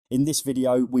In this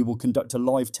video, we will conduct a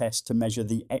live test to measure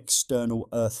the external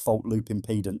earth fault loop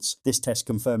impedance. This test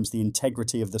confirms the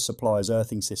integrity of the supplier's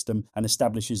earthing system and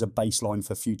establishes a baseline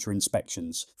for future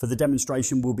inspections. For the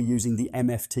demonstration, we'll be using the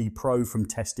MFT Pro from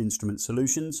Test Instrument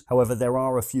Solutions. However, there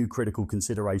are a few critical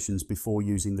considerations before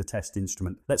using the test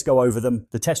instrument. Let's go over them.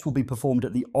 The test will be performed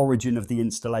at the origin of the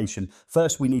installation.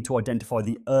 First, we need to identify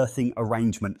the earthing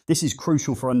arrangement. This is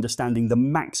crucial for understanding the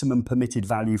maximum permitted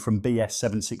value from BS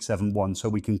 7671 so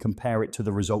we can compare it to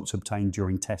the results obtained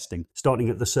during testing.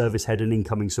 Starting at the service head and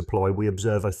incoming supply, we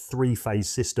observe a three-phase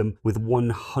system with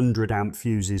 100 amp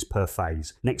fuses per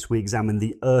phase. Next, we examine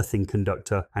the earthing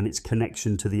conductor and its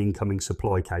connection to the incoming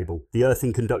supply cable. The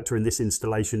earthing conductor in this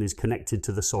installation is connected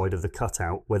to the side of the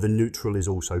cutout, where the neutral is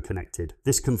also connected.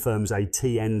 This confirms a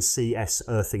t.i.s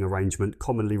earthing arrangement,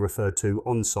 commonly referred to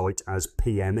on-site as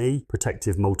PME,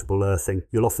 protective multiple earthing.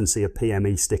 You'll often see a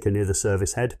PME sticker near the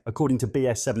service head. According to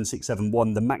BS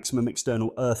 7671, the maximum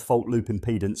external earth fault loop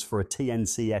impedance for a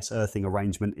t.i.s earthing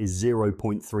arrangement is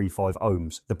 0.35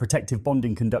 ohms. The protective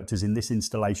bonding conductors in this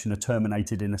installation are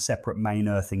terminated in a separate main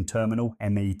earthing terminal,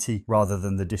 MET, rather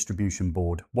than the distribution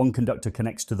board. One conductor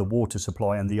connects to the water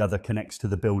supply and the other connects to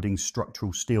the building's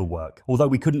structural steelwork. Although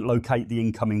we couldn't locate the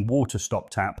incoming water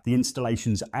stop tap, the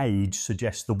installation's age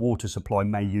suggests the water supply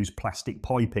may use plastic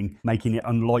piping, making it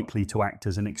unlikely to act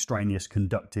as an extraneous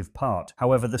conductive part.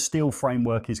 However, the steel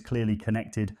framework is clearly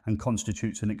connected and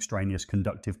constitutes an extraneous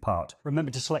conductive part. Remember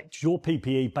to select your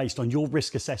PPE based on your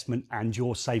risk assessment and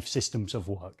your safe systems of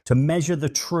work. To measure the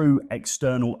true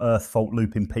external earth fault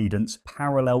loop impedance,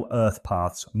 parallel earth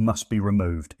paths must be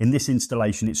removed. In this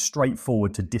installation, it's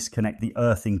straightforward to disconnect the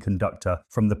earthing conductor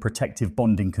from the protective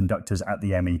bonding conductors at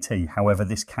the MET. However,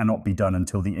 this cannot be done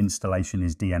until the installation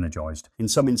is de-energized. In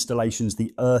some installations,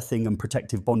 the earthing and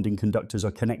protective bonding conductors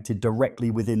are connected directly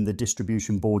within the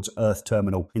distribution board's earth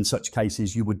terminal. In such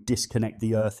cases, you would disconnect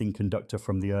the earthing conductor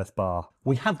from the earth bar.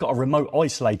 We have got a remote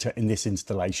isolator in this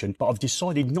installation, but I've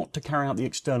decided not to carry out the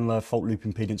external earth fault loop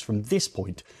impedance from this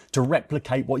point to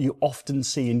replicate what you often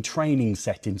see in training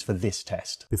settings for this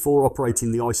test. Before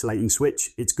operating the isolating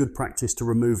switch, it's good practice to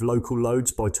remove local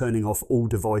loads by turning off all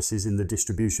devices in the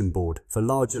distribution board. For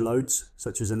larger loads,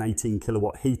 such as an 18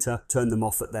 kilowatt heater, turn them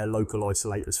off at their local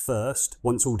isolators first.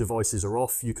 Once all devices are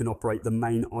off, you can operate the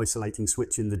main isolating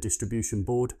switch in the distribution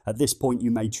board. At this point,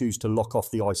 you may choose to lock off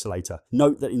the isolator.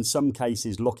 Note that in some cases,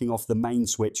 locking off the main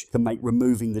switch can make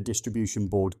removing the distribution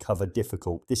board cover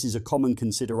difficult. This is a common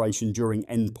consideration during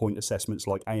endpoint assessments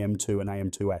like AM2 and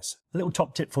AM2S. A little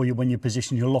top tip for you when you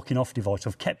position your locking off device.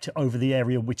 I've kept it over the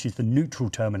area which is the neutral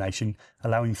termination,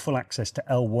 allowing full access to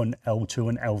L1, L2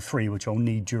 and L3, which I'll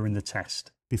need during the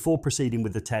test. Before proceeding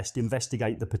with the test,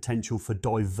 investigate the potential for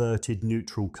diverted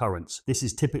neutral currents. This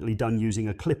is typically done using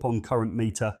a clip-on current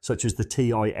meter, such as the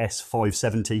TIS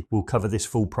 570. We'll cover this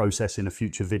full process in a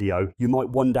future video. You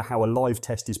might wonder how a live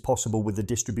test is possible with the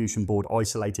distribution board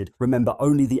isolated. Remember,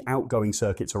 only the outgoing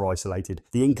circuits are isolated.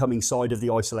 The incoming side of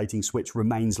the isolating switch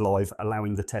remains live,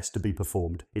 allowing the test to be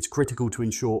performed. It's critical to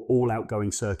ensure all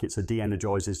outgoing circuits are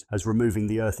de-energized, as removing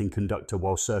the earthing conductor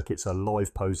while circuits are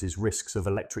live poses risks of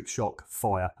electric shock,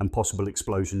 fire, and possible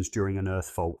explosions during an earth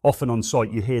fault. Often on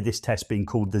site, you hear this test being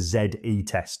called the ZE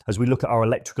test. As we look at our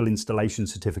electrical installation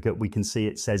certificate, we can see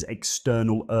it says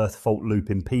external earth fault loop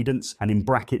impedance, and in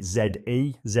brackets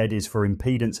ZE. Z is for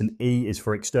impedance and E is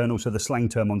for external, so the slang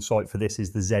term on site for this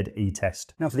is the ZE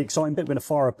test. Now for the exciting bit, we're going to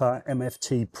fire up our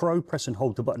MFT Pro, press and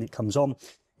hold the button, it comes on,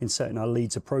 inserting our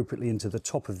leads appropriately into the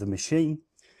top of the machine,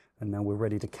 and now we're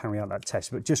ready to carry out that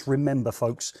test. But just remember,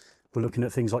 folks, we're looking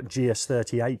at things like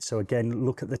GS38, so again,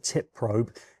 look at the tip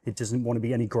probe. It doesn't want to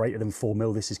be any greater than 4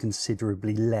 mil. This is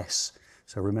considerably less.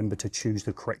 So remember to choose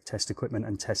the correct test equipment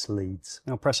and test leads.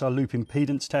 Now press our loop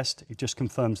impedance test. It just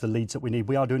confirms the leads that we need.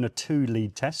 We are doing a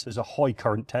 2-lead test. There's a high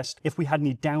current test. If we had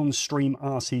any downstream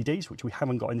RCDs, which we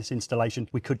haven't got in this installation,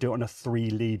 we could do it on a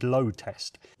 3-lead load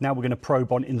test. Now we're going to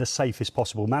probe on in the safest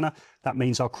possible manner. That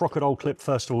means our crocodile clip,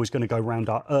 first of all, is going to go around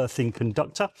our earthing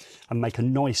conductor and make a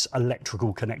nice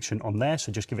electrical connection on there.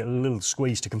 So just give it a little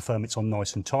squeeze to confirm it's on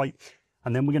nice and tight.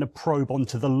 And then we're going to probe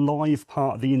onto the live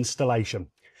part of the installation.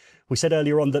 We said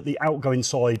earlier on that the outgoing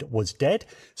side was dead,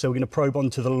 so we're going to probe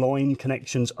onto the line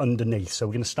connections underneath. So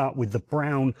we're going to start with the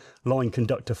brown line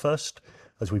conductor first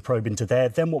as we probe into there.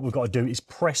 Then what we've got to do is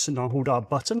press and hold our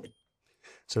button.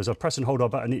 So as I press and hold our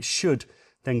button, it should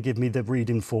then give me the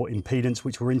reading for impedance,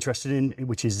 which we're interested in,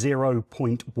 which is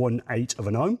 0.18 of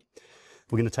an ohm.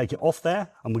 We're going to take it off there,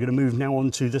 and we're going to move now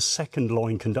on to the second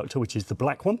line conductor, which is the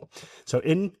black one. So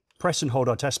in, press and hold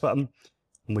our test button,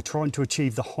 and we're trying to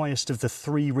achieve the highest of the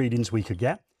 3 readings we could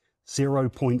get,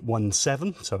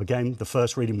 0.17. So again, the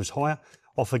first reading was higher.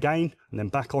 off again, and then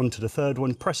back on to the third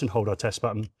one, press and hold our test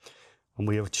button, and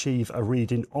we achieve a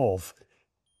reading of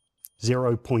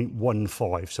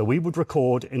 0.15. So we would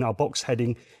record in our box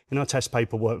heading in our test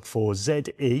paperwork for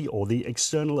ZE, or the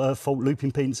external earth fault loop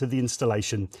impedance of the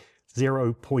installation,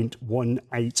 0.18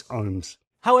 ohms.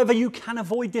 However, you can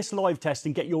avoid this live test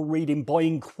and get your reading by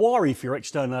inquiry for your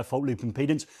external earth fault loop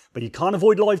impedance, but you can't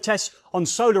avoid live tests on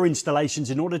solar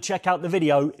installations. In order to check out the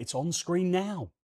video, it's on screen now.